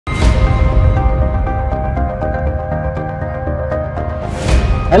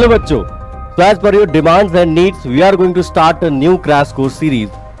Hello bachcho. So as per your demands and needs, we are going to start a new crash course series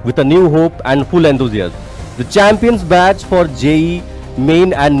with a new hope and full enthusiasm. The champions batch for JEE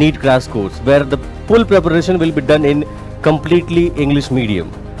main and NEET crash course, where the full preparation will be done in completely English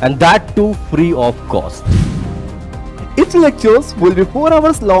medium, and that too free of cost. Its lectures will be 4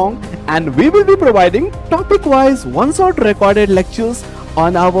 hours long, and we will be providing topic-wise one-shot recorded lectures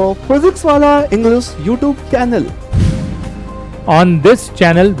on our Physics Wallah English YouTube channel. On this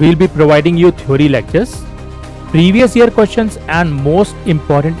channel, we will be providing you theory lectures, previous year questions, and most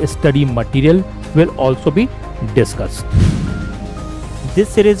important study material will also be discussed. This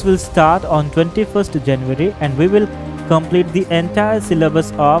series will start on 21st January and we will complete the entire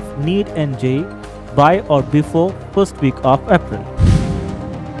syllabus of NEET and JEE by or before first week of April.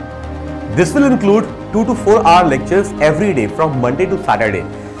 This will include 2 to 4 hour lectures every day from Monday to Saturday,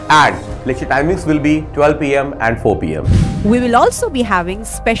 and lecture timings will be 12 PM and 4 PM. We will also be having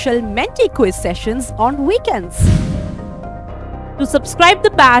special Menti quiz sessions on weekends. To subscribe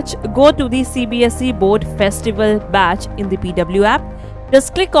the batch, go to the CBSE Board Festival batch in the PW app.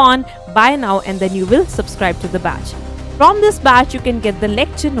 Just click on Buy Now and then you will subscribe to the batch. From this batch, you can get the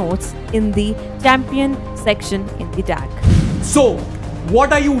lecture notes in the Champion section in the tag. So,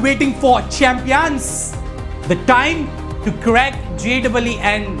 what are you waiting for, champions? The time to crack JEE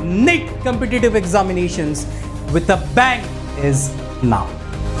and NEET competitive examinations with a bang is now.